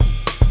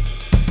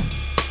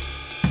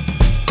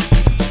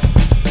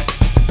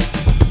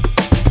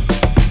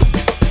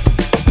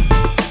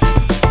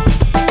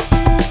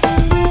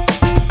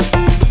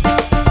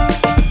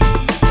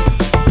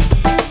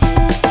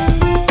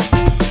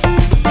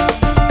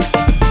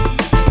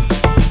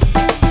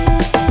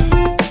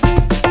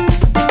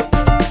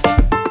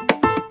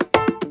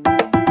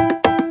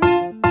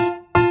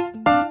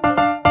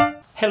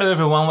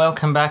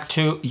welcome back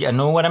to, you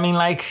know what I mean,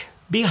 like,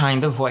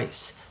 Behind the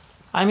Voice.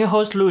 I'm your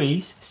host,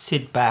 Louise.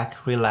 Sit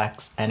back,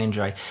 relax, and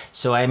enjoy.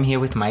 So I'm here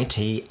with my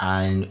tea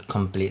and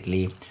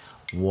completely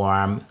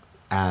warm,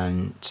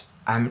 and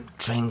I'm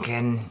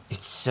drinking.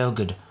 It's so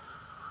good.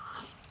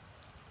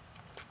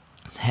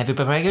 Have you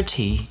prepared your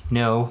tea?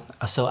 No.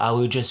 So I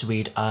will just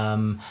read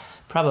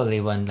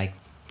probably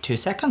 2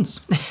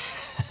 seconds.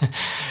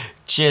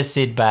 Just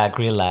sit back,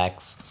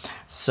 relax.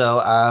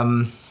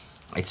 So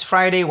it's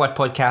Friday. What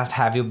podcast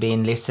have you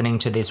been listening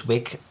to this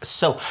week?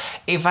 So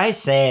if I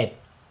said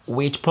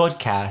which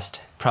podcast,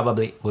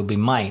 probably will be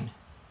mine.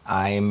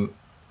 I'm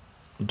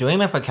doing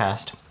my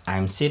podcast.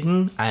 I'm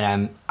sitting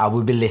and I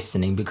will be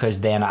listening,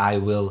 because then I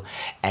will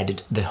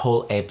edit the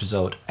whole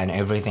episode and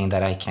everything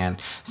that I can.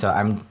 So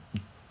I'm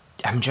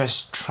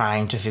just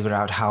trying to figure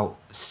out how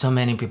so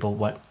many people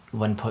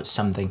when put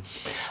something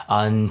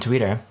on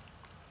Twitter,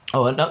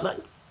 or not, like,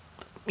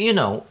 you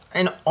know,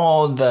 in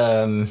all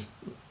the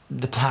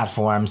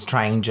platforms,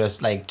 trying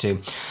just like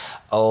to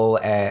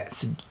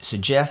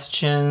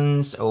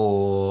suggestions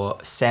or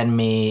send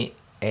me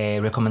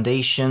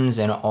recommendations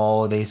and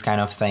all these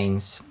kind of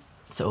things.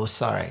 So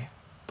sorry,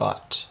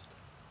 but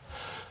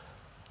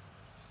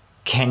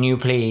can you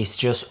please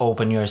just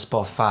open your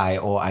Spotify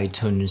or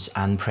iTunes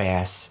and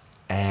press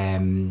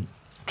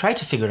try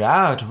to figure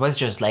out what's,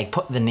 just like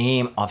put the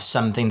name of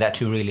something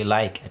that you really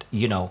like.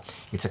 You know,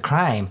 it's a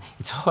crime,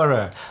 it's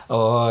horror,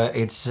 or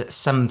it's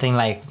something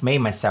like Me,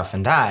 Myself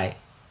and I,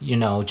 you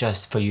know,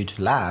 just for you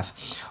to laugh.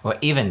 Or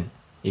even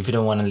if you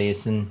don't want to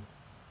listen,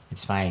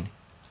 it's fine.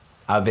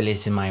 I'll be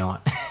listening my own.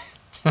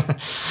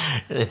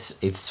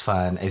 It's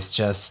fun. It's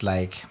just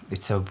like,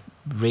 it's a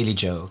really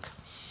joke.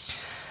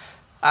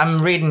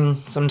 I'm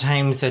reading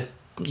sometimes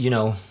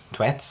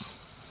tweets,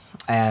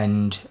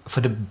 and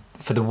for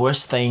the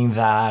worst thing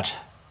that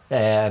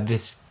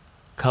this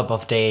couple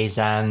of days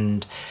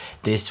and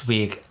this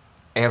week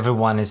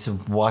everyone is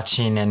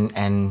watching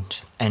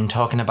and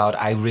talking about,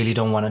 I really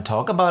don't want to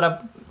talk about it,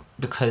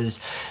 because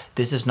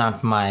this is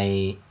not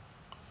my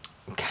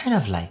kind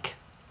of like,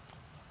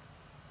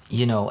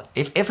 you know,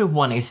 if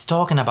everyone is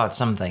talking about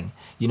something,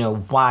 you know,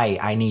 why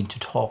I need to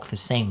talk the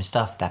same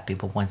stuff that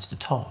people wants to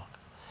talk.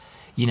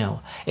 You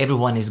know,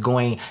 everyone is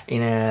going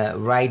in a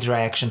right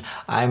direction.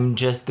 I'm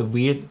just the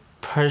weird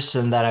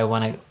person that I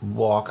want to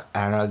walk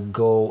and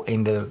go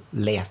in the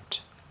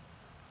left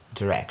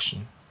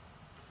direction.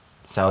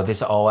 So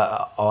this is all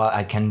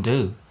I can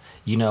do.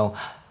 You know,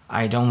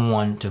 I don't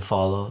want to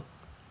follow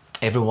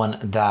everyone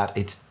that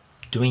it's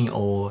doing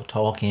or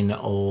talking,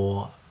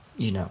 or,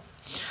 you know,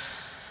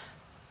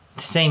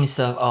 the same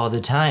stuff all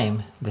the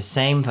time, the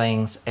same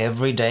things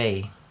every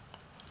day.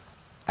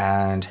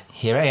 And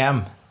here I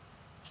am,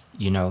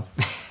 you know.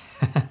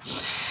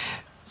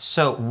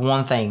 So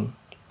one thing,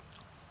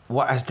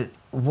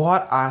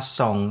 what are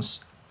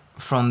songs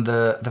from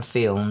the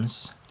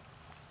films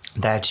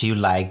that you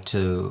like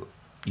to,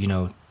 you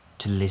know,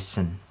 to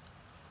listen?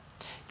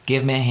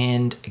 Give me a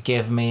hint,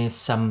 give me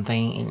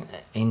something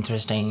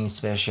interesting,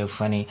 special,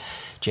 funny,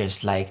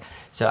 just like.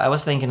 So I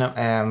was thinking of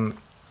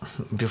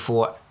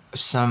before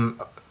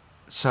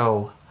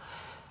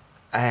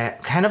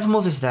kind of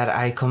movies that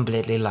I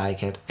completely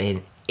like it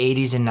in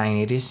 80s and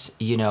 90s.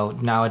 You know,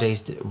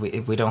 nowadays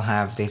we don't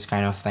have these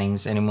kind of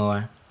things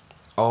anymore.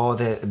 All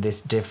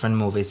these different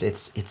movies,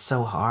 it's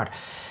so hard,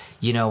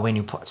 you know, when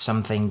you put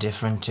something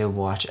different to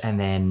watch, and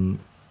then,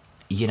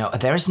 you know,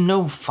 there's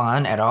no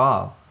fun at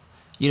all.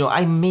 You know,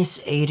 I miss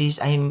 80s.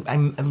 I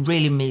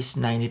really miss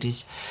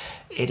 90s.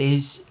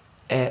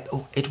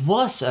 It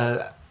was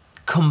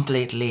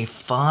completely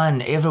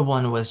fun.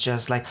 Everyone was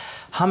just like,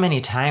 how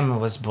many times I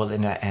was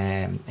bullied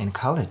in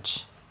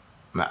college,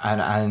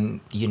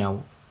 and you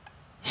know,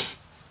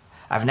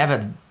 I've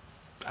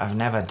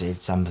never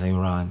did something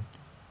wrong.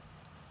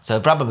 So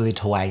probably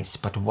twice,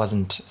 but it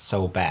wasn't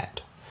so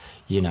bad,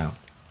 you know.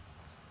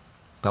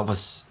 That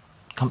was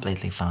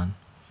completely fun.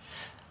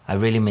 I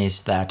really miss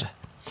that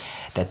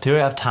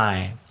period of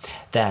time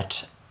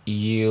that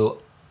you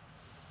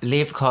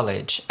leave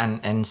college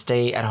and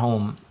stay at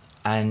home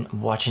and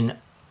watching,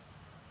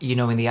 you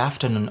know, in the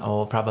afternoon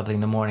or probably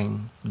in the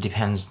morning,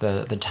 depends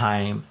the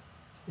time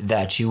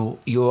that you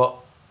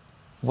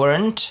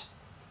weren't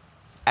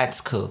at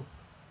school.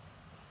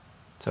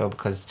 So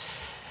because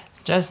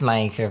just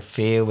like a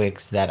few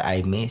weeks that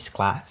I miss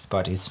class,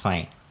 but it's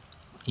fine,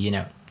 you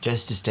know,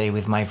 just to stay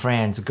with my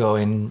friends, go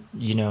to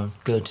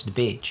the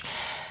beach,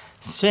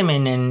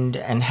 swimming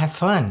and have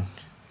fun.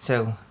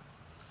 So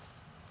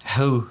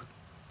who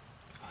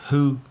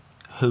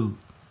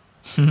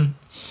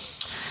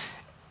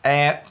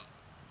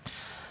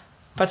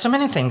but so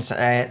many things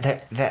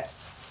that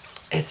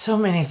it's so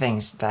many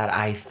things that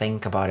I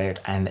think about it,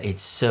 and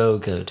it's so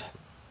good.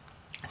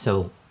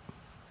 So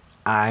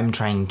I'm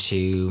trying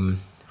to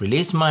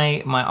release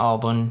my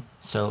album.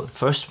 So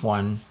first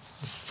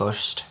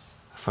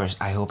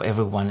I hope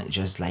everyone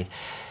just like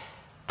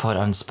put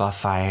on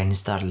Spotify and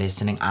start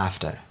listening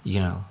after, you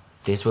know.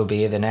 This will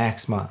be the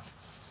next month,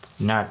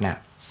 not now.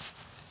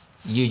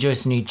 You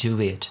just need to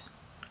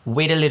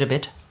wait a little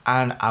bit,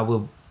 and I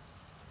will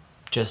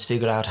just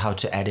figured out how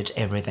to edit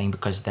everything,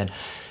 because then,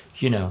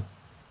 you know,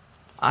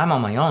 I'm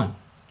on my own.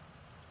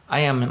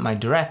 I am my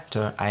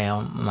director, I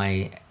am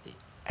my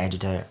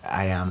editor,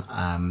 I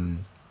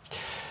am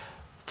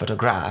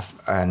photograph,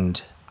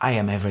 and I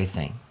am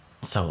everything.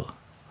 So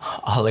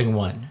all in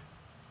one.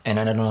 And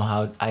I don't know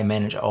how I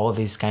manage all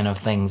these kind of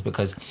things,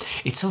 because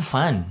it's so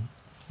fun,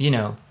 you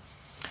know,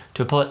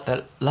 to put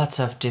lots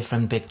of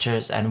different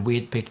pictures and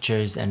weird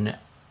pictures and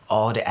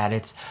all the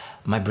edits,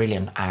 my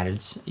brilliant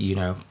edits, you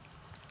know,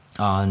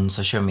 on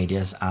social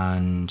medias.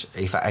 And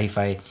if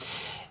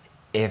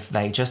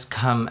they just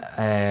come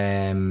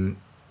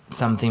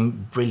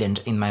something brilliant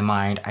in my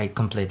mind, I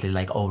completely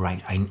like, all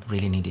right, I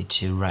really needed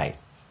to write,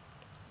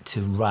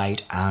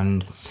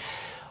 and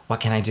what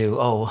can I do?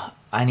 Oh,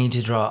 I need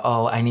to draw.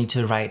 Oh, I need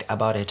to write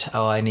about it.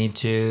 Oh, I need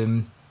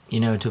to, you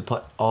know, to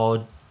put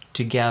all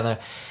together.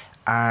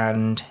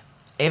 And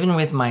even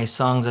with my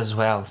songs as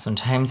well,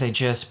 sometimes I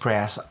just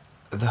press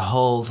the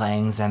whole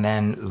things, and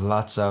then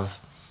lots of,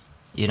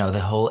 you know, the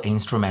whole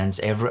instruments,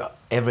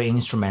 every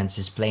instrument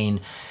is playing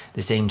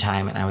the same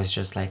time, and I was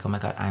just like, oh my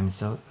god, I'm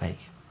so like,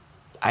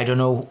 I don't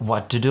know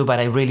what to do, but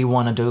I really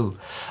want to do.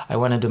 I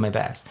want to do my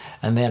best.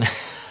 And then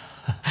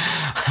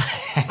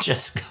I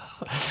just go,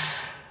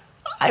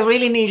 I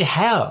really need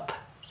help.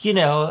 You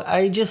know,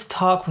 I just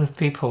talk with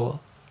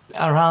people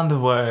around the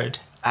world,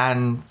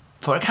 and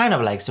for kind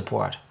of like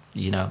support,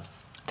 you know.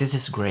 This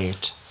is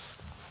great.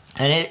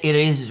 And it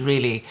is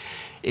really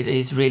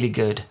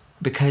good,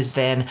 because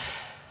then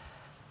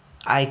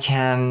I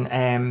can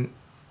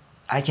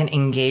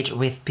engage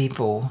with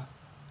people,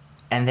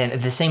 and then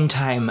at the same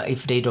time,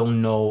 if they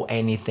don't know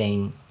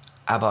anything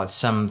about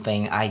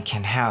something, I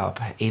can help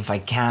if I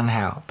can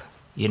help.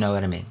 You know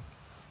what I mean?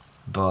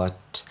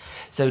 But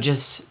so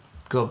just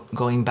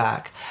going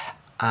back,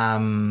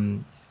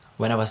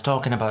 when I was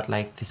talking about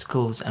like the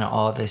schools and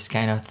all this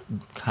kind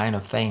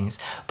of things,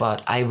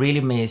 but I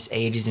really miss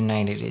 80s and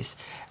 90s,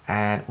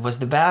 and it was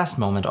the best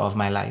moment of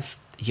my life,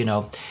 you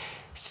know.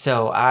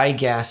 So I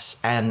guess,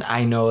 and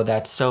I know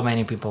that so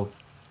many people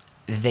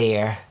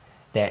there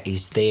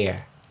is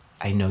there.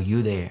 I know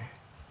you there.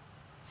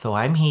 So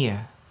I'm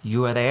here.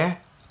 You are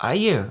there? Are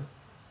you?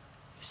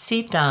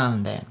 Sit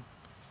down then.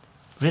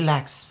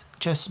 Relax.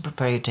 Just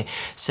prepare your tea.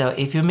 So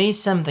if you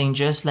miss something,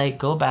 just like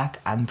go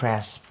back and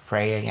press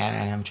play again,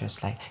 and I'm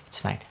just like, it's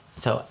fine.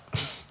 So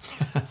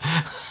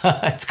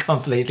it's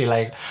completely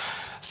like,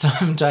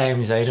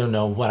 sometimes I don't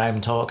know what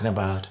I'm talking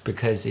about,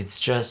 because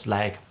it's just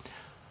like,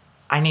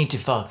 I need to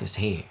focus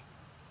here.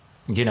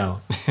 You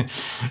know,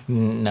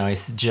 no,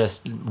 it's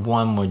just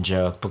one more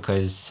joke,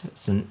 because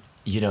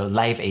you know,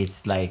 life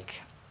it's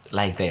like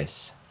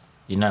this.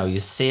 You know,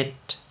 you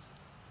sit,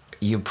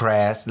 you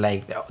press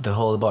like the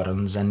whole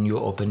buttons, and you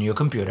open your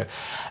computer,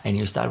 and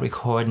you start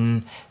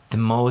recording the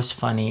most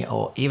funny,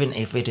 or even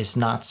if it is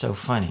not so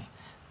funny,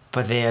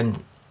 but then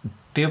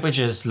people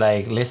just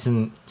like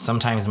listen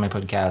sometimes my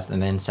podcast,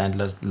 and then send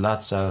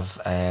lots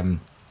of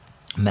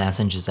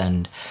messages,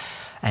 and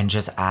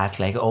just ask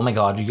like, oh my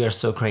god, you're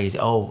so crazy,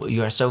 oh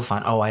you are so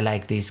fun, oh I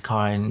like this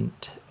kind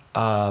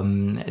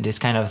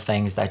of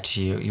things that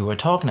you were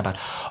talking about,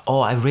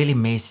 oh I really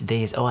miss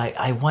this, oh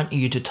I want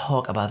you to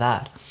talk about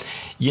that.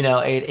 You know,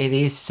 it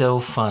is so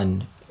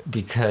fun,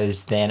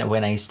 because then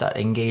when I start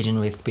engaging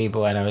with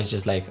people, and I was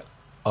just like,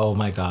 oh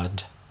my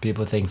god,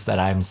 people thinks that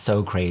I'm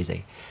so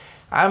crazy.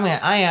 I mean,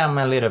 I am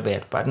a little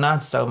bit, but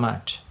not so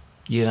much.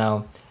 You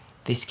know,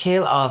 the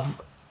scale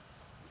of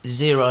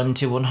 0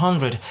 to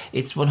 100,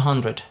 it's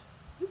 100.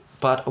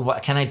 But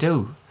what can I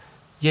do?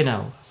 You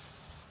know,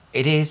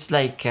 it is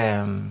like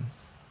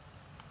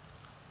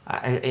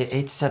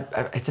it's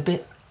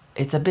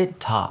a bit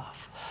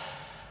tough,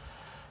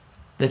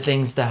 the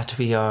things that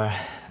we are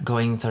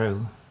going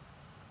through,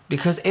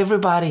 because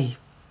everybody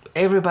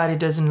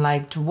doesn't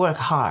like to work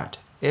hard.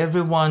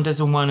 Everyone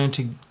doesn't want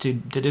to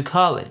do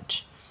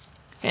college.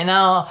 And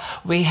now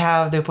we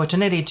have the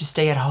opportunity to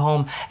stay at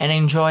home and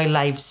enjoy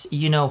lives,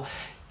 you know,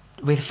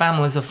 with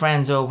families or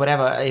friends or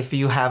whatever, if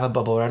you have a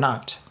bubble or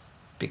not.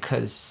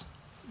 Because,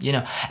 you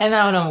know, and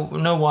now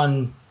no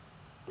one,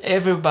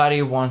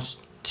 everybody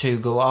wants to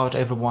go out,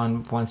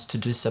 everyone wants to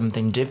do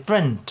something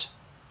different.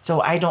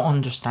 So I don't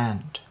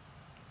understand.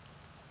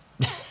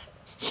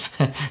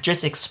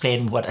 Just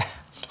explain what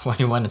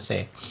you want to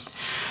say.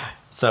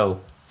 So,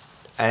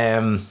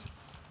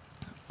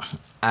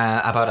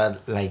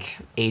 about like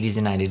 80s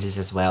and 90s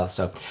as well.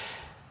 So,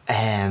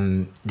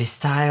 the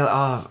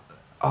style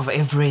of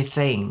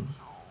everything,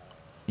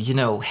 you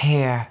know,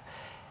 hair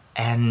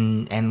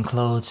and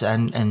clothes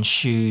and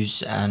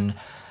shoes, and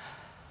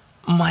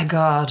my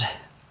god,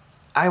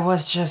 I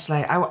was just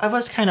like, I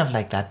was kind of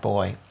like that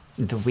boy,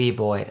 the wee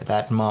boy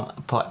that mom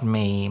bought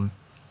me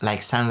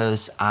like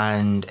sandals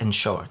and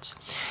shorts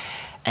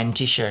and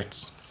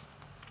t-shirts,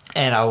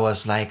 and I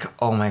was like,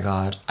 oh my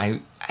god,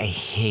 I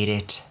hate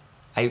it.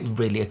 I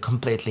really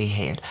completely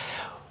hate it.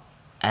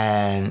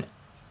 And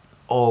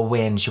or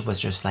when she was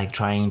just like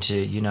trying to,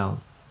 you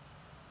know,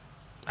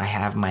 I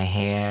have my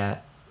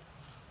hair,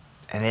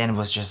 and then it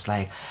was just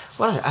like,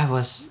 well, I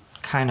was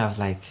kind of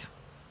like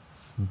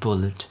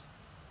bullied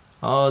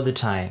all the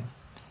time.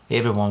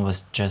 Everyone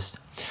was just,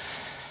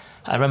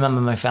 I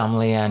remember my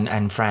family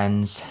and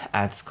friends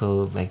at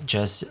school like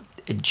just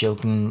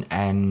joking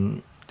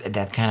and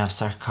that kind of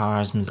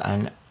sarcasm,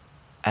 and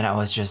I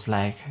was just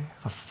like,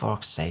 for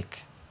fuck's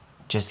sake,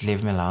 just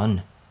leave me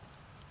alone.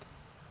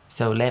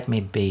 So let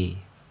me be.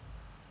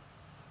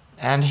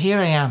 And here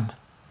I am.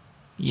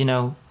 You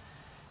know,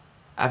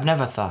 I've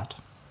never thought.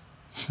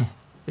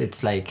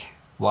 It's like,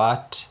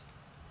 what?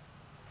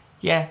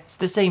 Yeah, it's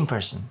the same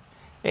person.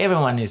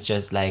 Everyone is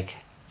just like,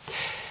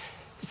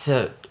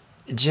 so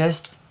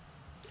just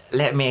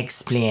let me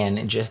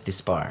explain just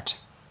this part.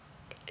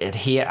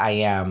 Here I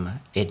am.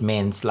 It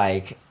means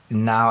like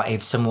now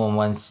if someone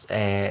wants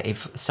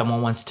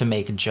to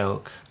make a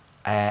joke,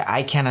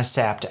 I can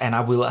accept and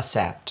I will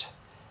accept.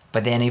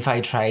 But then if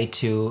I try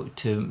to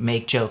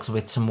make jokes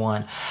with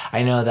someone,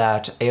 I know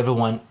that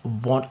everyone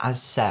won't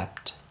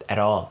accept at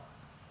all.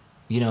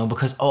 You know,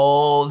 because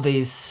all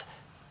this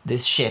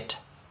shit,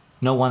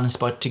 no one is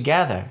put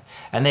together.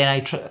 And then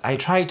I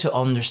try to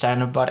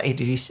understand it, but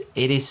it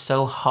is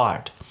so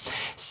hard.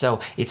 So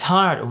it's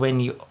hard when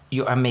you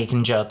are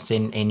making jokes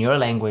in your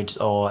language,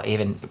 or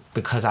even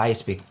because I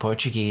speak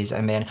Portuguese,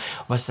 and then it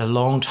was a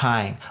long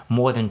time,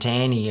 more than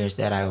 10 years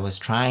that I was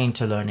trying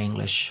to learn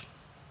English.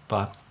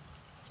 But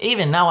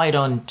even now I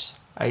don't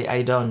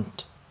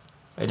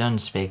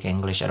speak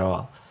English at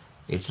all.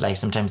 It's like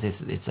sometimes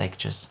it's like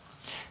just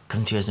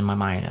confusing my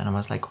mind, and I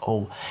was like,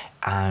 oh,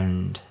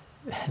 and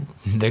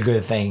the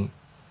good thing,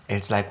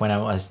 it's like when I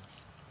was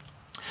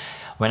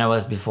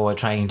before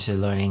trying to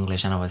learn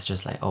English, and I was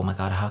just like, oh my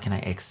god, how can I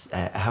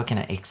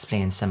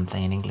explain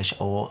something in English,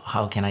 or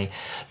how can I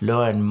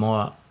learn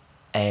more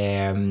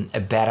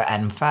better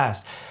and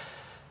fast.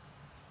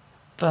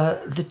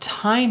 But the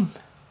time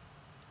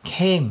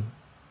came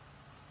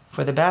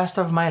for the best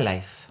of my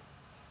life.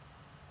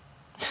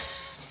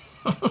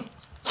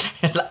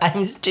 It's like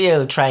I'm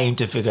still trying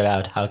to figure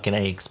out how can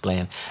I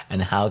explain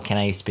and how can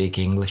I speak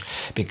English,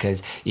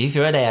 because if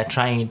you're there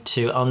trying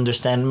to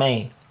understand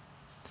me,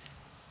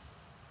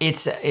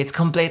 it's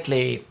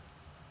completely,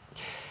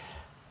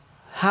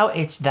 how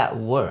it's that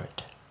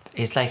word.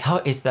 It's like, how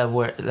is that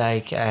word,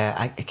 like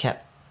I can,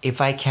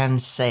 if I can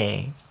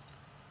say,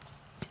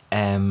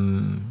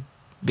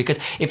 because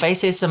if I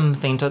say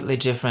something totally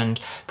different,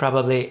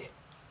 probably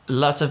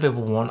lots of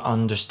people won't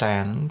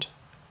understand,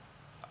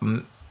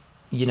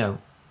 you know,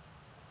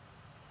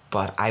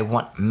 but I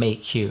won't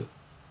make you.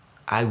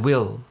 I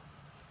will,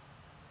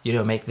 you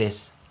know, make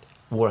this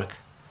work.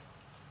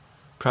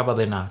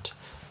 Probably not.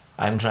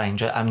 I'm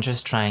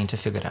just trying to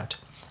figure it out.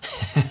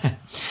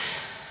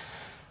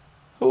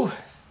 Ooh,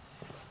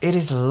 it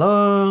is a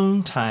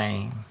long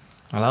time.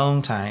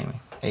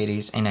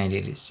 80s and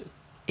 90s.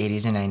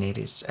 80s and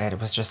 90s. And it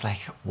was just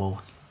like, whoa.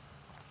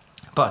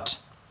 But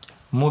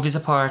movies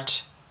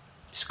apart,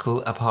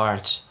 school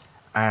apart,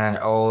 and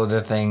all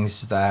the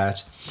things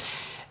that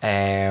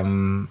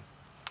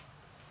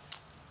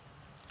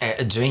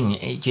doing,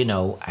 you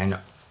know, and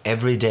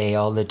every day,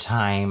 all the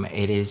time,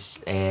 it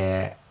is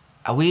a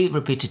wee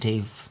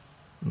repetitive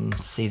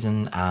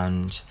season.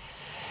 And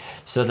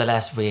so the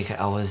last week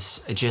I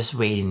was just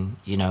waiting,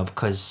 you know,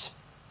 because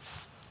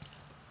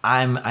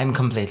I'm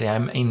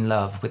in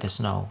love with the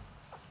snow,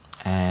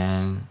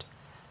 and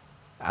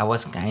I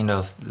was kind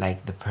of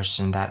like the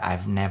person that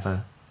I've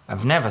never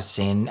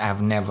seen,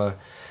 I've never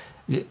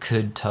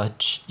could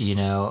touch, you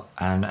know,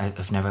 and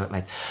I've never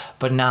like,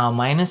 but now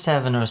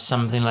 -7 or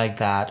something like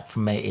that, for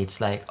me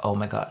it's like, oh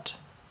my god,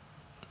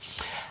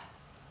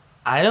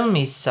 I don't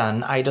miss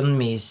sun, I don't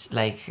miss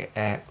like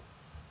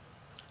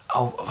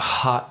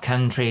hot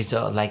countries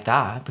or like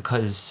that,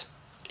 because,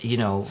 you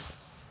know,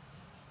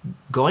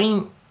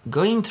 going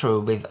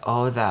through with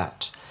all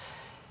that,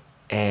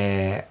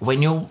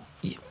 when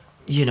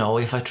you know,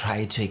 if I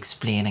try to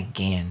explain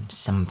again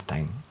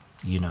something,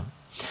 you know,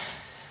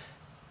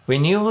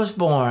 when you were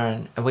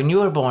born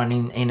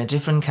in a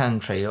different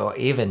country, or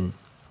even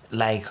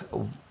like,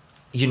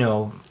 you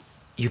know,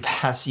 you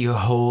pass your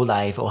whole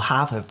life or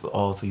half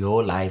of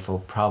your life, or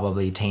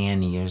probably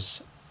 10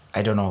 years,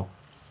 I don't know,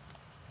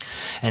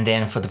 and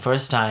then for the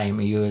first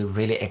time you're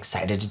really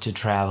excited to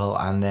travel,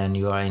 and then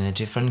you are in a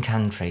different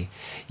country,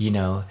 you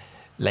know,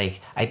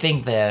 like I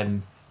think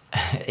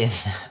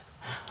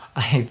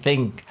I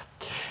think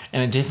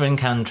in different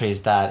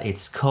countries that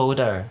it's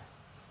colder,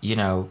 you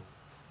know,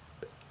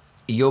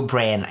 your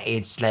brain,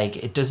 it's like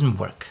it doesn't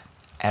work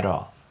at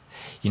all,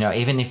 you know,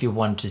 even if you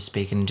want to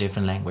speak in a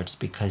different language,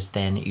 because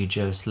then you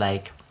just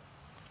like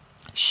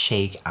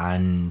shake,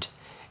 and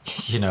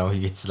you know,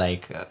 it's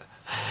like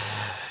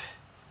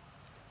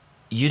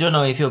you don't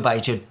know if you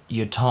bite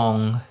your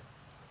tongue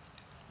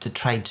to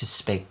try to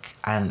speak,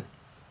 and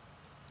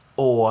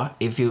or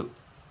if you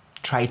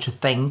try to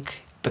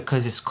think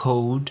because it's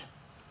cold,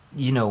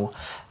 you know,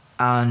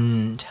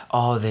 and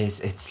all this,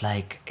 it's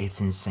like,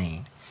 it's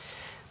insane,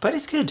 but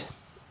it's good.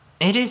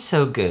 It is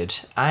so good.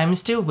 I'm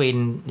still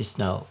waiting the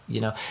snow,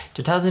 you know.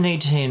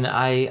 2018,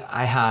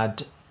 I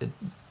had,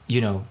 you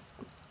know,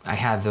 I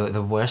had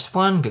the worst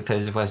one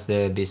because it was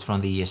the Beast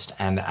from the East,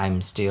 and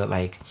I'm still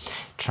like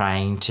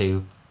trying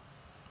to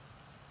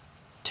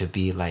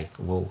be like,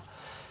 whoa,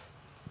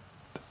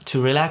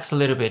 to relax a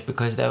little bit,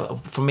 because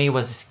for me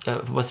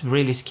was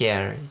really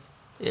scary.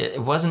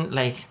 It wasn't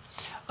like,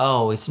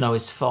 oh, snow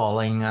is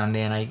falling and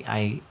then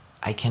I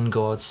can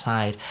go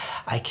outside,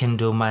 I can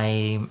do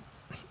my,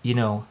 you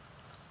know,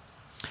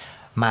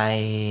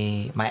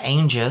 my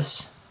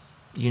angels,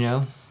 you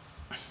know,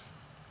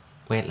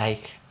 with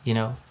like, you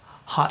know,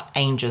 hot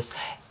angels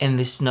in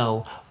the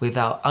snow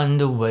without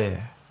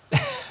underwear.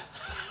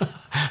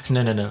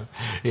 No,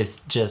 it's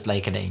just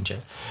like an angel.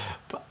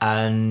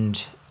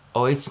 And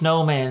it's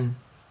snowman,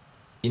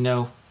 you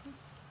know,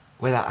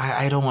 without,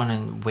 I don't want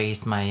to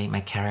waste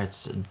my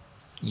carrots,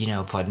 you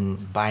know,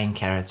 buying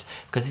carrots,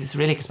 because it's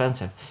really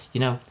expensive, you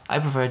know. I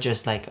prefer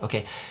just like,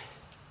 okay,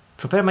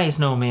 prepare my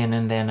snowman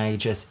and then I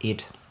just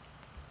eat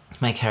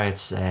my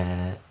carrots,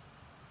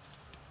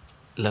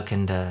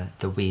 looking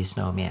the wee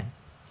snowman.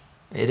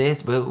 It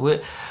is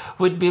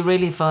would be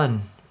really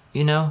fun,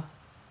 you know.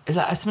 It's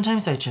like,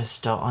 sometimes I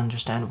just don't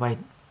understand why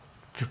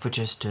people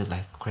just do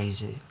like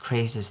crazy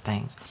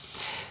things,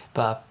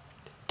 but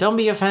don't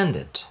be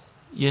offended.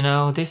 You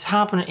know, this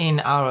happen in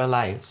our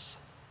lives.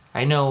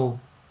 I know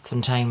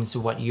sometimes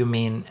what you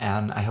mean,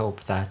 and I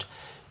hope that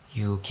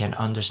you can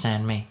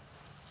understand me.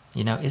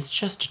 You know, it's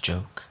just a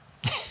joke.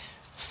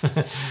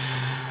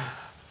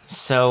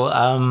 So,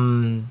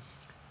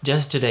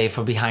 just today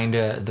for Behind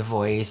the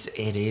Voice,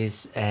 it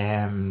is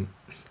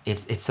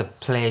it's a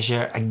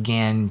pleasure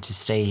again to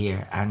stay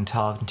here and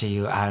talk to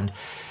you and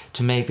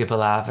to make people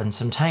laugh. And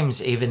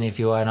sometimes even if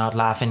you are not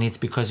laughing, it's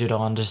because you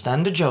don't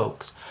understand the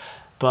jokes.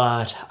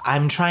 But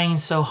I'm trying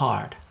so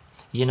hard,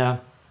 you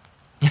know.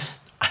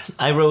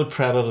 I wrote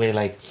probably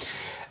like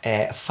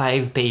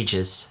 5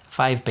 pages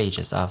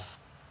of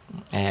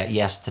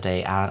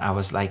yesterday, and I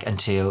was like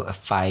until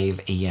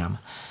 5 a.m.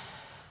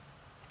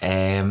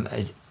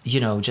 You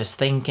know, just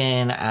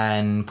thinking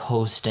and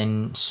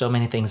posting so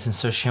many things in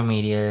social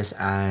medias,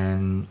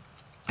 and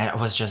I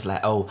was just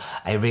like, oh,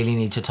 I really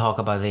need to talk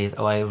about this,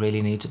 oh, I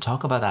really need to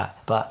talk about that.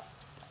 But,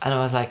 and I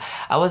was like,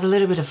 I was a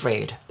little bit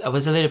afraid. I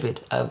was a little bit,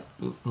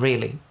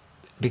 really,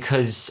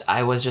 because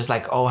I was just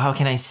like, oh, how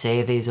can I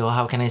say this, or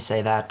how can I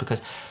say that?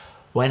 Because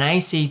when I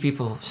see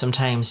people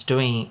sometimes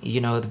doing,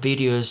 you know, the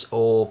videos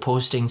or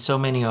posting so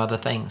many other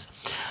things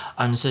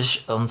on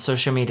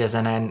social medias,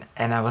 and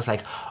I was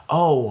like,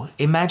 oh,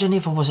 imagine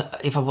if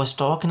I was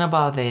talking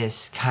about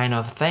this kind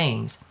of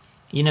things,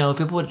 you know,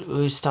 people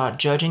would start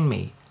judging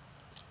me,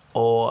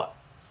 or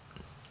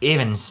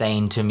even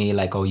saying to me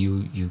like, oh,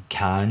 you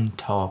can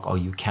talk, or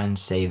you can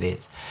say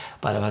this.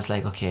 But I was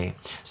like, okay,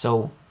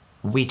 so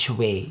which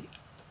way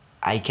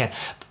I can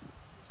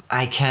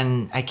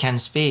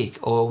speak,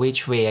 or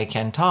which way I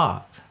can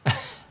talk?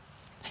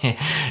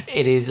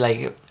 It is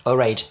like, all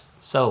right,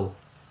 so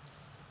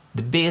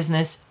the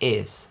business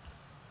is,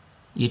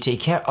 you take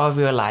care of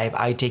your life,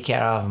 I take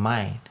care of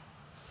mine.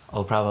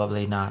 Or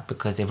probably not,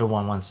 because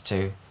everyone wants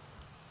to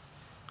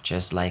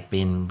just like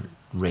being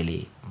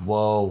really,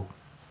 whoa.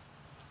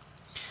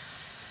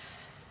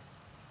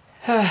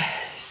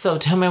 So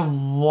tell me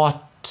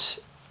what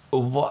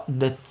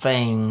the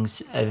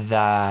things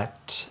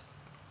that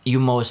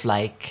you most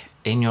like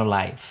in your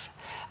life.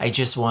 I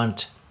just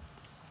want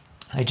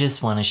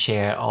to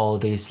share all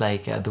these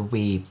like the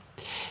wee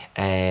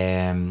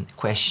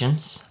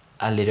questions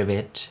a little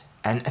bit.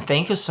 And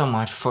thank you so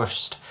much.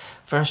 First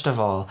of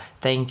all,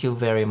 thank you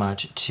very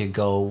much to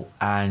go,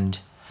 and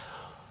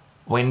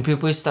when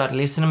people start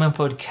listening to my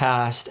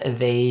podcast,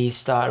 they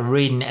start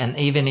reading, and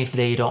even if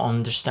they don't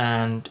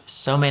understand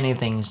so many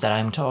things that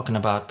I'm talking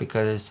about,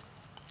 because,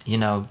 you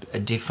know,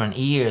 different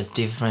years,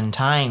 different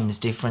times,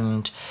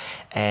 different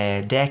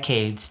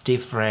decades,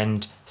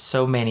 different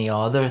so many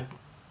other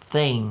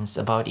things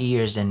about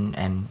years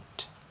and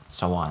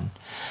so on.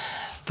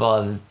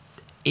 But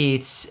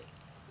it's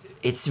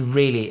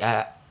really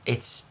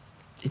it's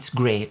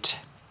great,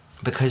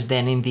 because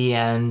then in the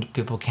end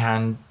people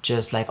can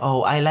just like,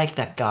 oh, I like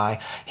that guy,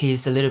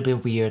 he's a little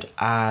bit weird,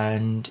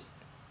 and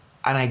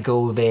I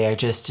go there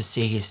just to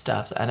see his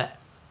stuff, and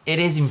it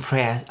is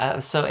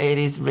impressed. So it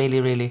is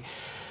really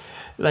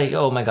like,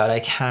 oh my god,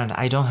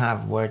 I don't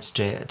have words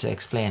to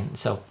explain.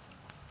 So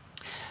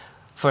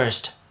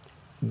first,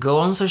 go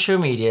on social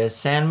media,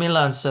 send me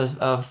lots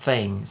of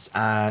things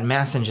and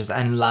messages,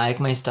 and like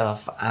my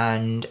stuff,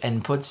 and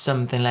put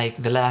something like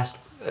the last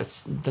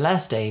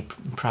day,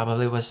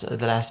 probably was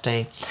the last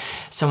day,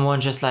 someone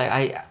just like,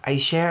 I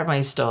share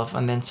my stuff,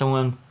 and then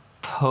someone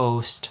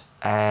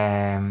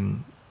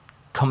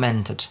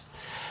commented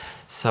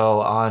so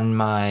on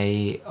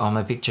my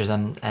pictures,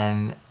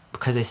 and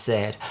because I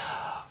said,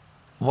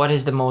 what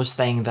is the most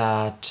thing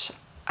that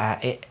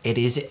it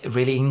is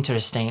really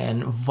interesting,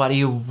 and what do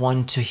you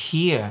want to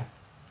hear,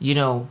 you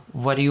know,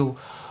 what do you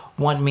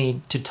want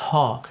me to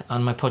talk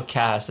on my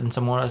podcast? And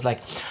someone was like,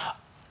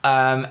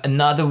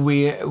 another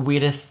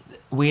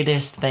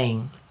weirdest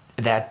thing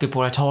that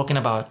people are talking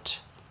about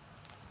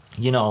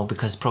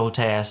because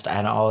protest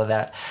and all of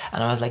that.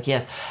 And I was like,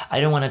 yes,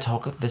 I don't want to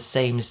talk the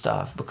same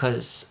stuff,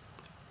 because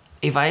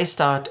if I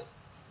start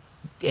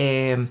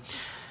in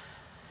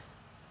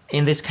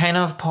this kind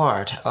of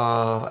part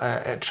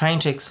of trying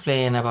to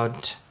explain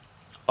about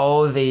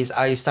all these,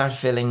 I start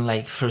feeling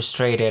like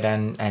frustrated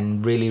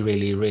and really,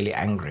 really, really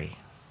angry,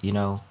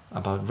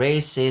 about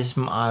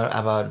racism,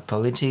 about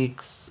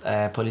politics,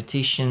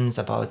 politicians,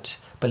 about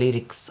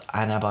politics,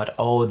 and about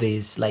all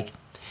these like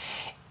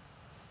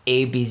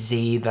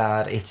ABC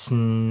that it's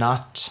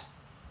not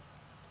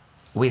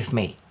with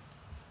me,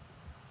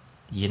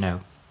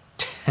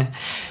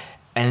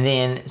 And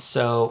then,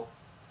 so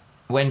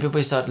when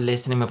people start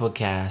listening to my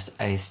podcast,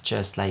 it's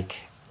just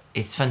like,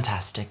 it's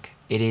fantastic.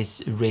 It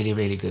is really,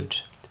 really good.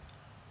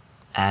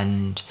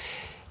 And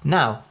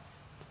now,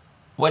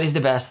 what is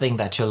the best thing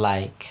that you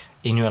like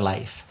in your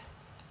life?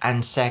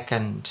 And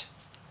second,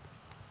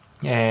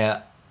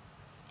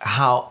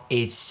 how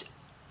it's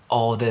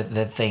all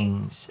the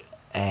things,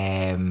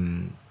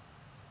 the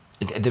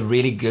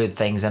really good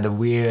things and the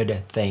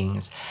weird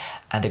things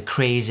and the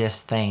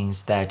craziest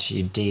things that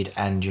you did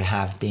and you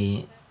have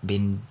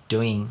been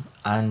doing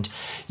and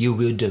you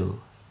will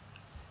do.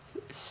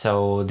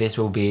 So this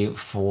will be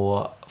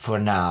for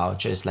now,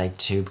 just like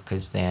two,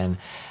 because then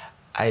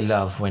I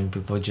love when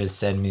people just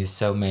send me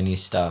so many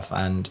stuff,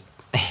 and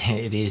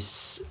it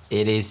is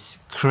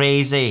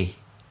crazy.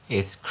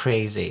 It's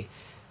crazy.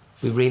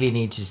 We really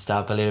need to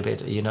stop a little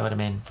bit, you know what I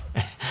mean?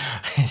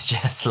 It's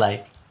just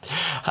like,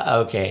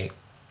 okay,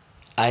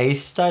 I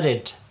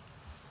started.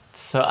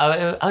 So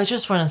I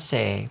just want to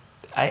say,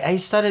 I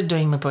started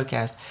doing my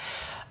podcast,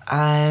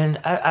 and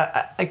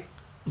I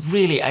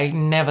really, I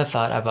never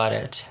thought about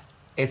it.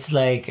 It's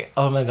like,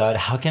 oh my God,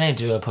 how can I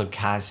do a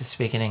podcast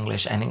speaking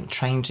English and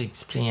trying to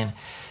explain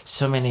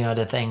so many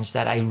other things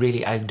that I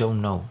don't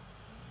know.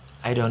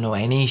 I don't know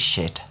any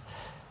shit.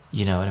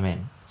 You know what I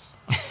mean?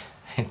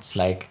 It's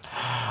like,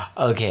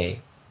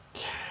 okay.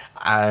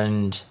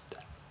 And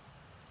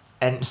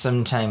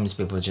sometimes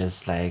people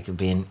just like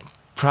being,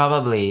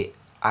 probably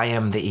I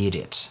am the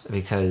idiot,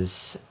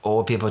 because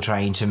all people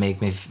trying to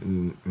make me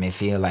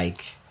feel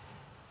like,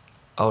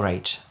 all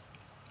right,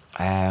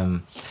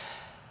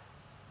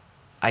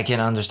 I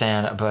can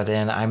understand, but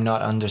then I'm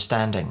not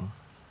understanding,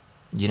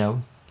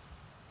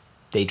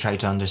 They try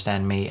to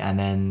understand me and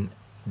then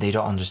they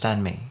don't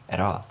understand me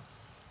at all.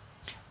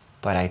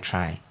 But I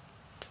try,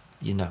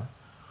 Even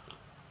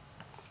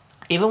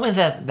with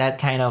that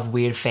kind of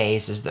weird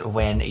face is that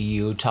when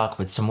you talk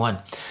with someone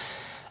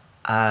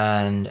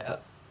and,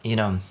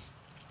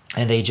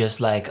 and they just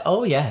like,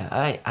 oh yeah,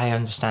 I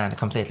understand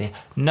completely.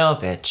 No,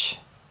 bitch.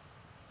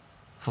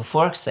 For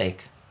fork's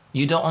sake,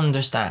 you don't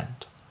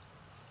understand.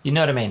 You know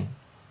what I mean?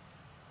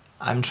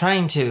 I'm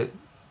trying to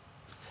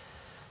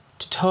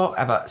talk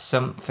about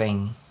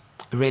something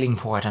really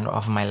important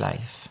of my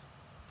life,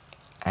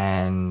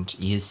 and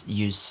you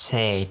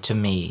say to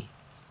me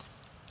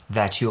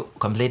that you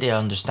completely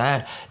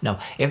understand. No,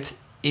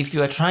 if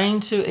you are trying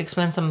to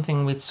explain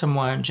something with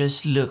someone,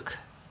 just look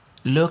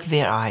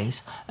their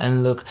eyes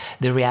and look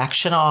the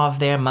reaction of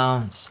their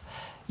mouths.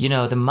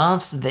 The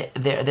mouths,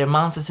 their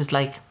mouths is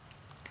like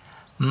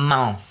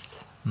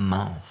mouth.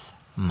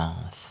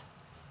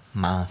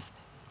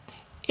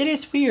 It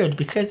is weird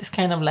because it's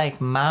kind of like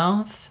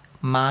mouth,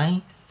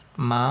 mice,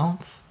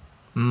 mouth.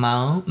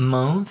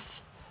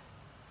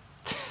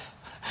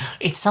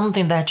 It's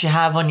something that you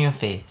have on your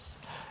face.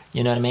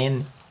 You know what I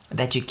mean?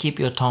 That you keep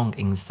your tongue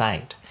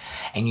inside.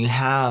 And you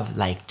have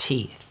like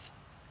teeth.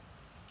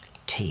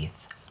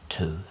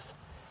 Tooth.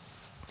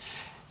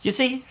 You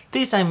see,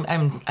 this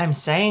I'm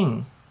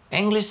saying.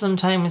 English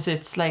sometimes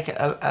it's like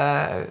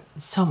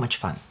so much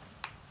fun.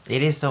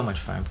 It is so much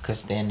fun,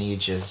 because then you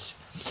just,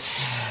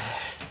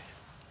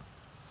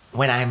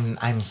 when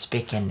I'm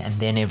speaking and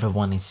then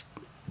everyone is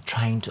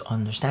trying to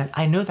understand.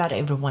 I know that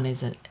everyone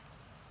isn't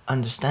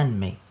understand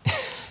me.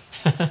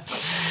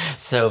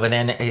 So, but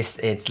then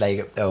it's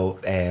like,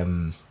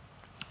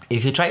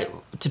 if you try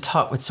to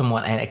talk with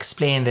someone and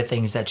explain the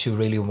things that you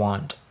really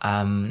want,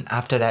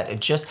 after that,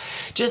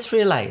 just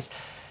realize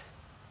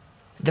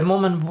the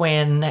moment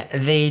when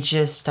they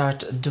just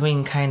start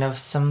doing kind of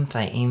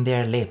something in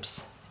their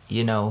lips,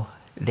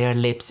 their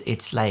lips,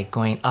 it's like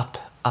going up,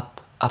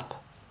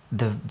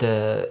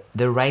 the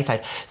right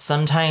side.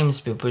 Sometimes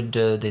people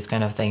do these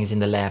kind of things in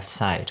the left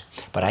side,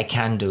 but I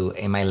can't do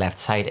in my left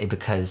side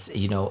because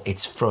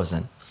it's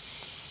frozen.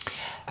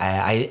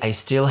 I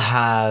still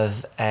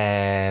have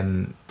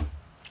to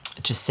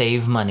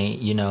save money,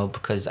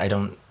 because I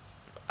don't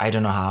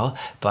know how,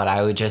 but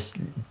I would just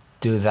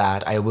do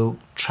that. I will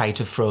try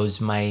to froze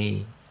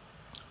my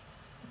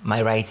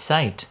right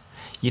side,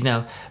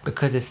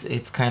 because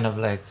it's kind of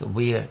like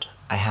weird.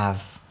 I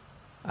have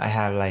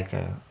like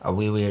a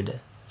weird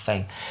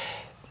thing.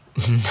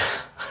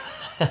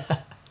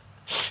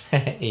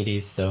 It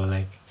is so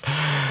like,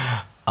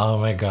 oh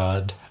my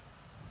God.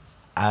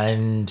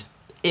 And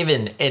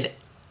even it,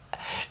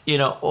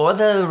 on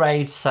the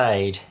right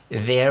side,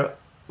 there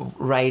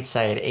right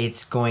side,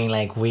 it's going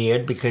like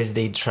weird because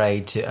they try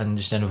to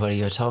understand what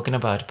you're talking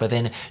about. But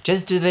then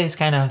just do these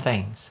kind of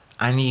things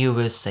and you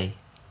will see,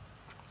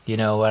 you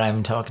know what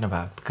I'm talking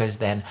about. Because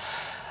then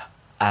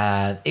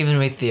even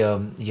with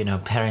your, you know,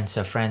 parents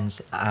or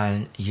friends,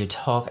 and you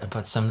talk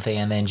about something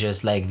and then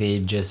just like they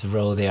just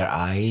roll their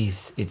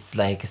eyes. It's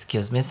like,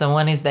 excuse me,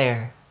 someone is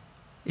there.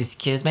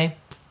 Excuse me?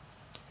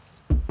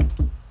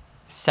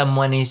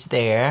 Someone is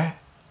there.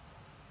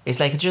 It's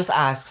like, just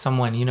ask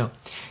someone, you know.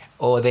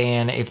 Or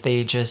then if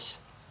they just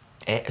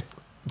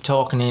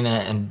talking in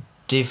a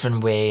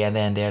different way and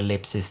then their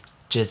lips is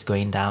just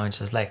going down, it's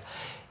just like,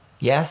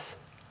 yes,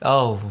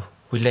 oh,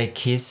 would you like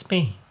kiss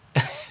me?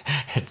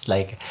 It's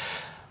like,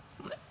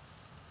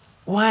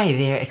 why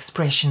their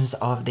expressions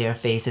of their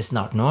face is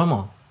not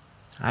normal.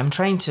 I'm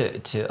trying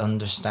to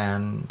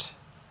understand.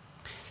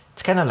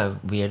 It's kind of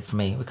like weird for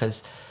me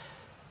because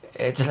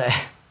it's like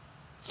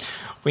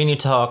when you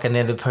talk and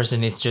then the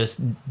person is just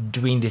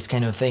doing these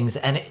kind of things,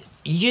 and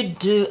you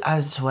do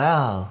as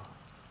well.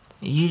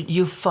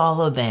 You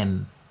follow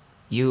them.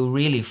 You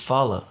really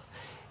follow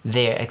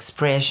their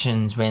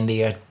expressions when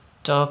they are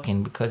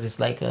talking, because it's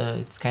like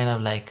it's kind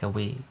of like a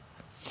wee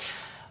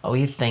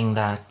thing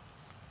that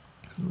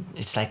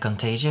it's like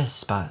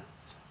contagious. But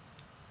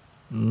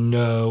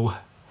no,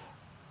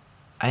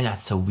 I'm not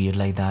so weird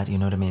like that. You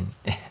know what I mean?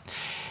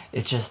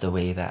 It's just the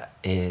way that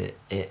it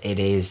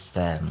is.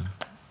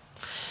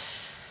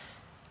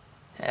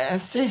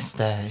 It's just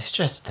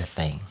the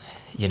thing.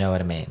 You know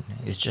what I mean?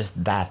 It's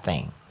just that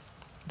thing.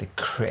 The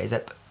crazy.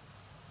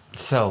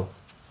 So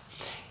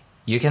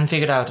you can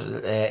figure it out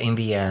in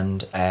the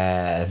end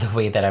the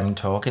way that I'm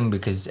talking,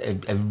 because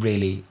I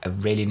really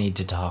need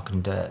to talk.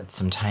 And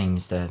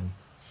sometimes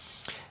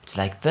it's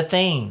like the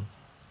thing.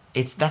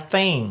 It's that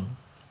thing,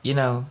 you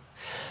know,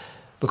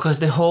 because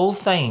the whole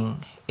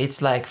thing,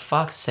 it's like,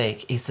 fuck's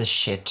sake, is a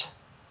shit.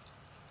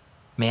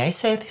 May I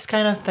say these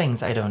kind of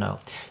things? I don't know.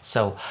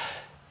 So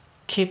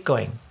keep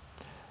going.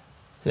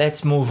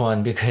 Let's move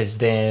on, because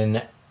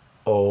then,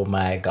 oh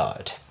my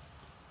god,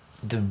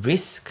 the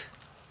risk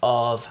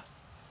of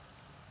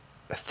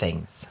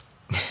things.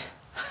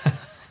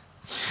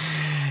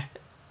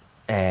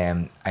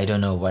 I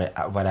don't know what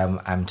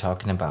I'm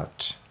talking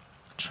about.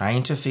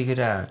 Trying to figure it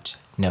out.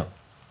 No.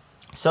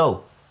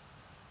 So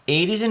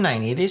 80s and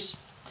 90s,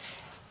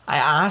 I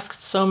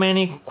asked so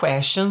many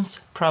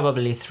questions,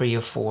 probably 3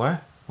 or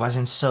 4.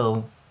 Wasn't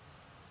so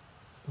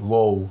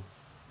whoa,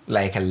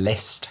 like a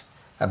list,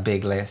 a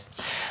big list.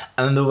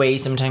 And the way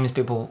sometimes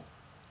people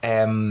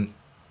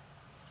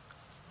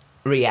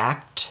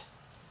react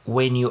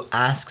when you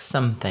ask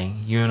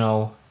something, you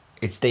know,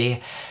 it's the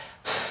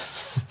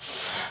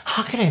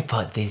how can I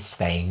put these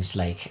things,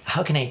 like,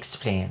 how can I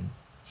explain?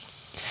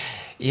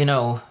 You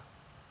know,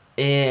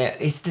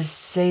 it's the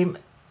same.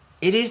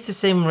 It is the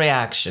same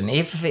reaction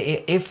if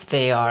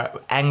they are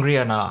angry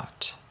or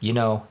not, you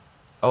know,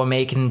 or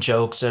making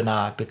jokes or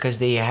not, because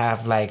they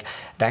have like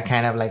that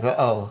kind of like,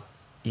 oh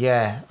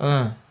yeah,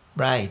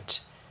 right.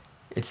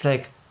 It's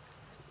like,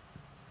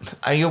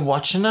 are you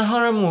watching a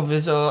horror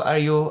movies, or are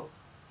you,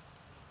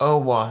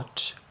 or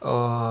what,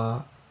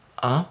 or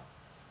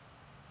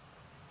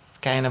It's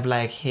kind of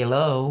like,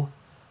 hello,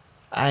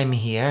 I'm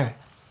here.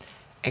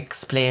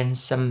 Explain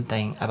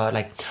something about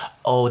like,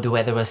 oh, the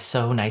weather was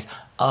so nice.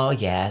 Oh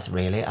yes,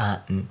 really,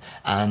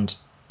 and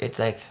it's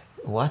like,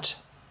 what?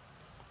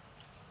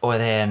 Or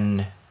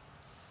then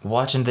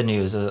watching the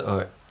news,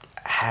 or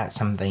have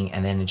something,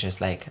 and then it's just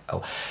like,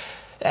 oh,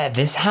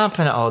 this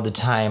happened all the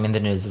time in the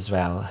news as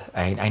well.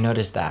 I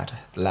noticed that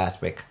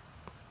last week.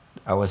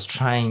 I was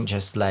trying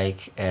just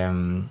like,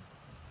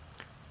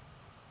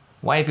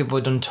 why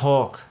people don't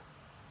talk,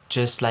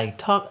 just like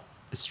talk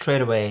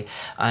straight away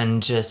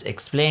and just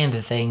explain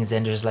the things,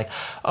 and just like,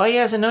 oh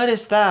yes, I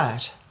noticed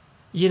that,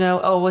 you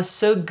know, oh, it was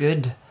so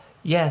good,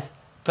 yes.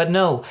 But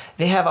no,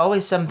 they have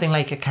always something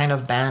like a kind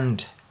of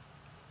band,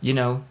 you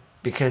know,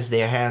 because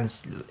their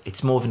hands,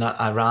 it's moving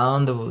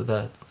around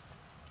the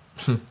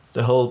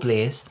the whole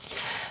place,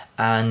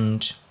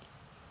 and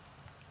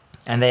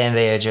then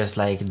they're just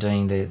like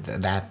doing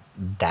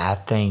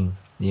that thing,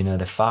 you know,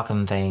 the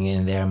fucking thing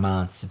in their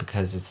mouths,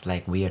 because it's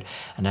like weird.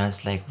 And I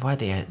was like, what are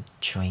they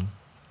chewing?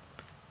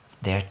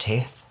 Their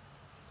teeth?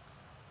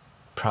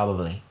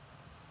 Probably.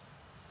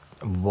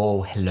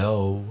 Whoa,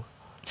 hello.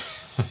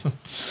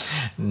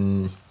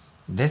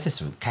 This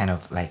is kind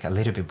of like a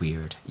little bit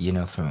weird, you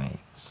know, for me.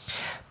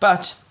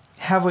 But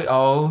have we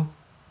all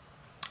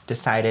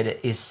decided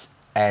it's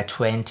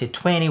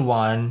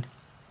 2021?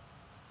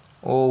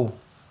 Oh,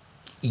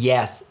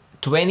 yes,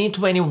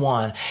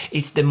 2021.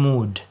 It's the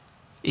mood.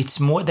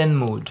 It's more than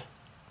mood.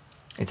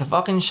 It's a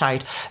fucking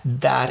shite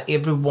that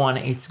everyone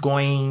is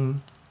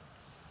going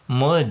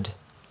mood.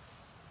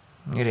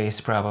 It is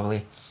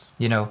probably,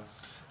 you know,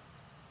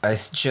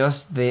 it's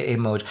just the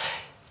emoji.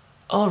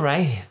 All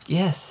right,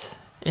 yes,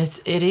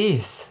 it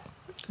is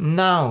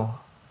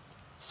now.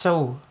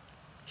 So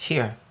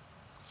here,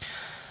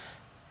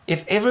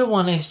 if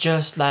everyone is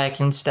just like,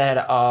 instead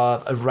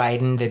of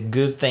writing the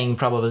good thing,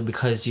 probably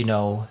because, you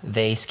know,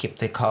 they skipped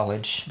the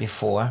college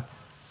before,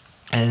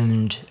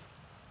 and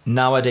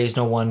nowadays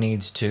no one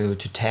needs to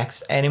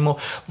text anymore.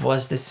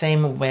 Was the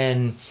same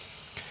when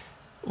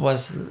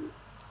was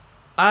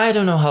I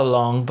don't know how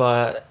long,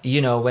 but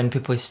when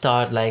people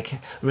start like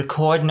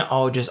recording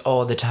audios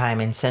all the time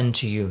and send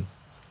to you,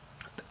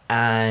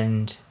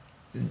 and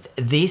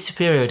this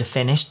period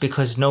finished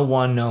because no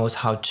one knows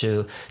how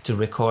to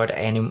record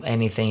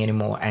anything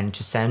anymore and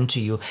to send to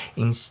you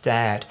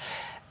instead,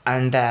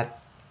 and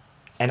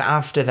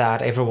after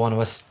that everyone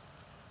was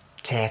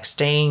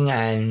texting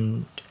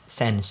and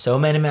send so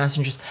many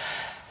messages,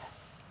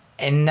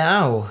 and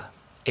now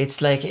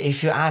it's like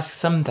if you ask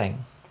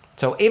something,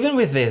 so even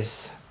with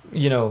this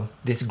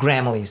this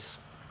Grammarlies,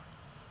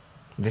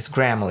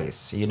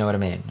 you know what I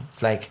mean?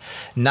 It's like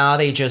now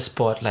they just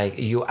put like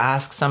you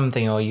ask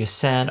something or you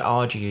send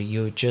audio,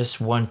 you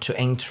just want to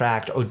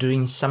interact or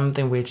doing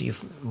something with you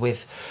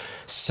with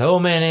so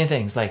many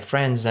things like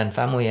friends and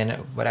family and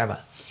whatever.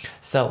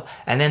 So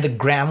and then the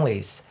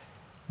Grammarlies,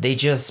 they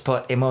just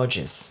put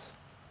emojis.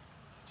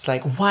 It's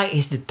like, why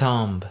is the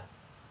thumb?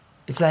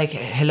 It's like,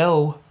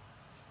 hello.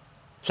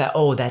 It's like,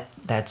 oh,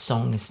 that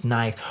song is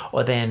nice.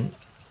 Or then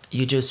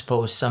you just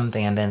post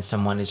something and then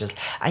someone is just...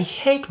 I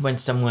hate when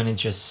someone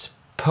is just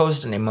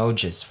posting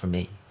emojis for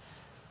me.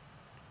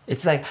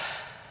 It's like,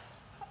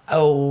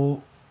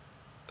 oh...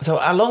 So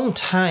a long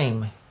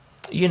time,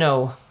 we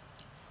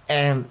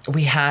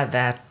had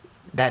that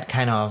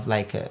kind of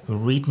like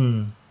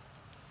written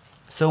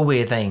so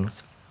weird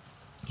things,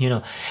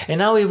 and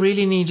now we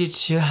really needed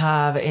to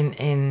have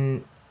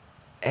we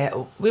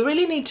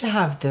really need to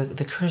have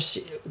the course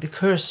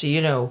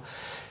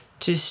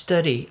to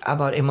study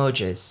about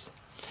emojis.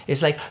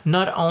 It's like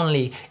not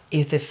only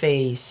if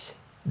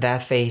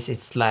that face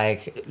it's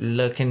like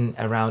looking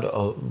around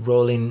or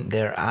rolling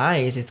their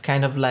eyes, it's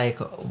kind of like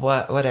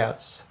what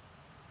else?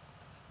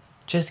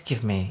 Just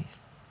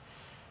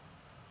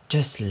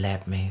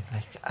let me,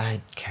 like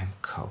I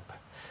can't cope.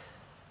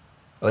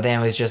 Or then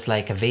it was just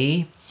like a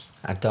V,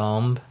 a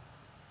dumb,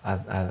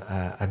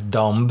 a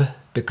dumb,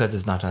 because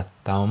it's not a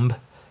thumb,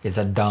 it's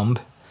a dumb.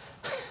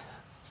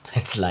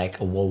 It's like,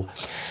 whoa.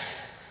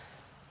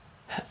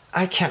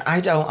 I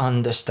don't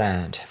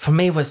understand. For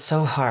me, it was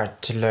so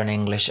hard to learn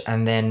English,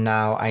 and then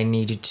now I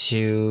needed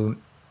to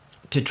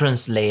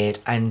translate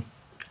and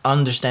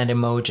understand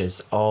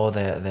emojis. All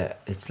the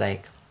it's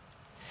like,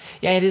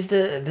 yeah, it is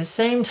the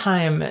same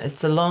time.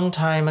 It's a long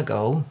time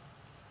ago,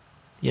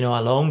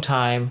 a long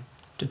time,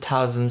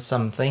 2000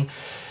 something,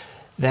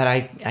 that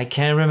I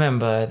can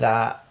remember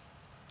that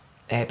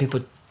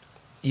people,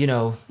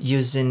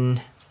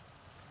 using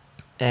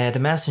the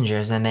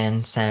messengers and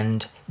then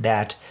send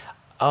that.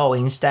 Oh,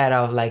 instead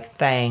of like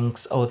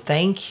thanks or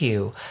thank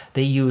you,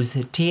 they use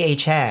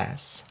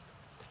THS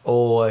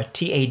or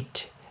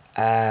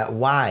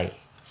THY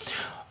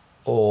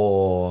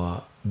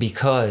or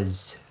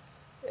because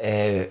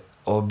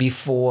or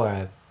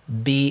before,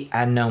 be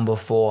and number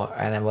 4,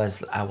 and it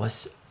was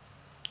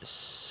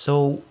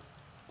so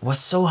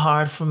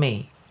hard for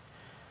me.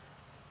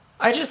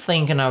 I just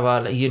thinking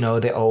about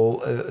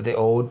the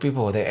old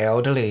people, the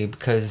elderly,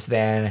 because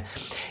then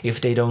if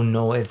they don't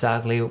know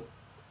exactly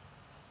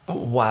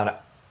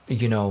what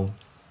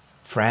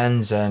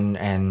friends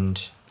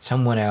and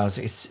someone else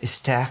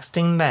is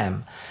texting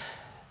them,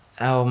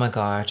 oh my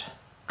god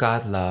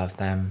love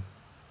them,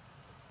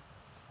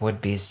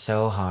 would be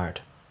so hard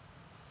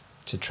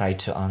to try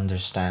to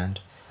understand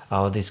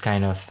all these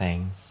kind of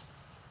things.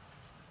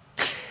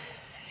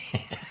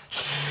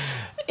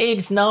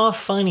 It's not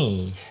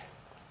funny.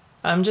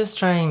 I'm just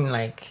trying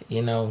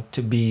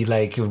to be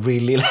like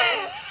really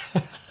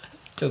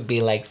to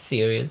be like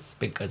serious,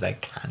 because I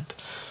can't.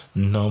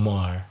 No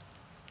more.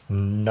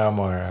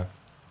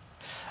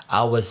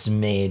 I was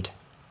made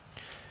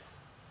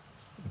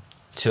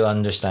to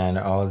understand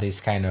all these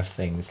kind of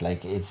things.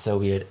 Like, it's so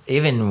weird,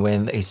 even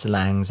when it's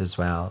slangs as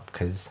well,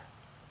 because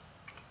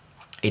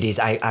it is.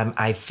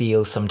 I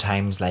feel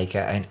sometimes like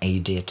an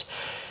idiot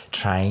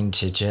trying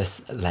to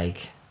just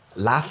like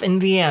laugh in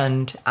the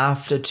end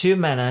after 2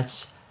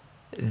 minutes,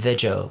 the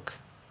joke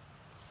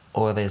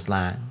or the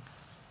slang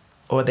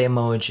or the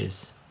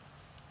emojis.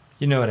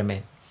 You know what I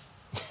mean?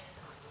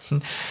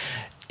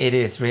 It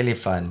is really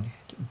fun,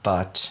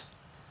 but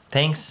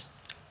thank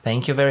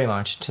you very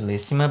much to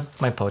listening to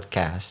my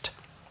podcast.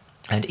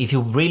 And if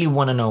you really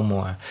want to know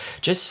more,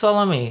 just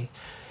follow me.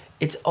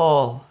 It's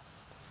all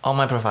on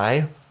my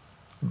profile.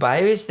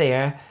 Bio is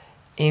there.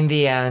 In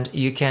the end,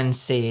 you can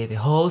see the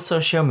whole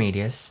social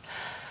medias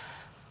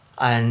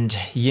and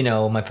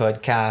my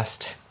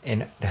podcast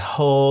in the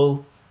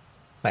whole,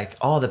 like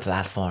all the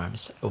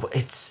platforms.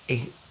 It's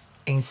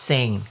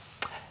insane.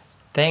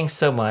 Thanks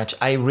so much.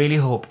 I really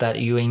hope that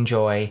you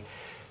enjoy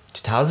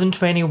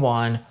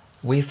 2021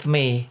 with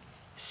me.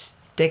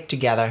 Stick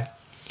together.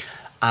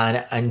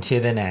 And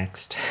until the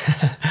next.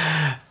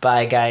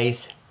 Bye,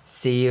 guys.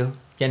 See you.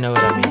 You know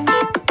what I mean.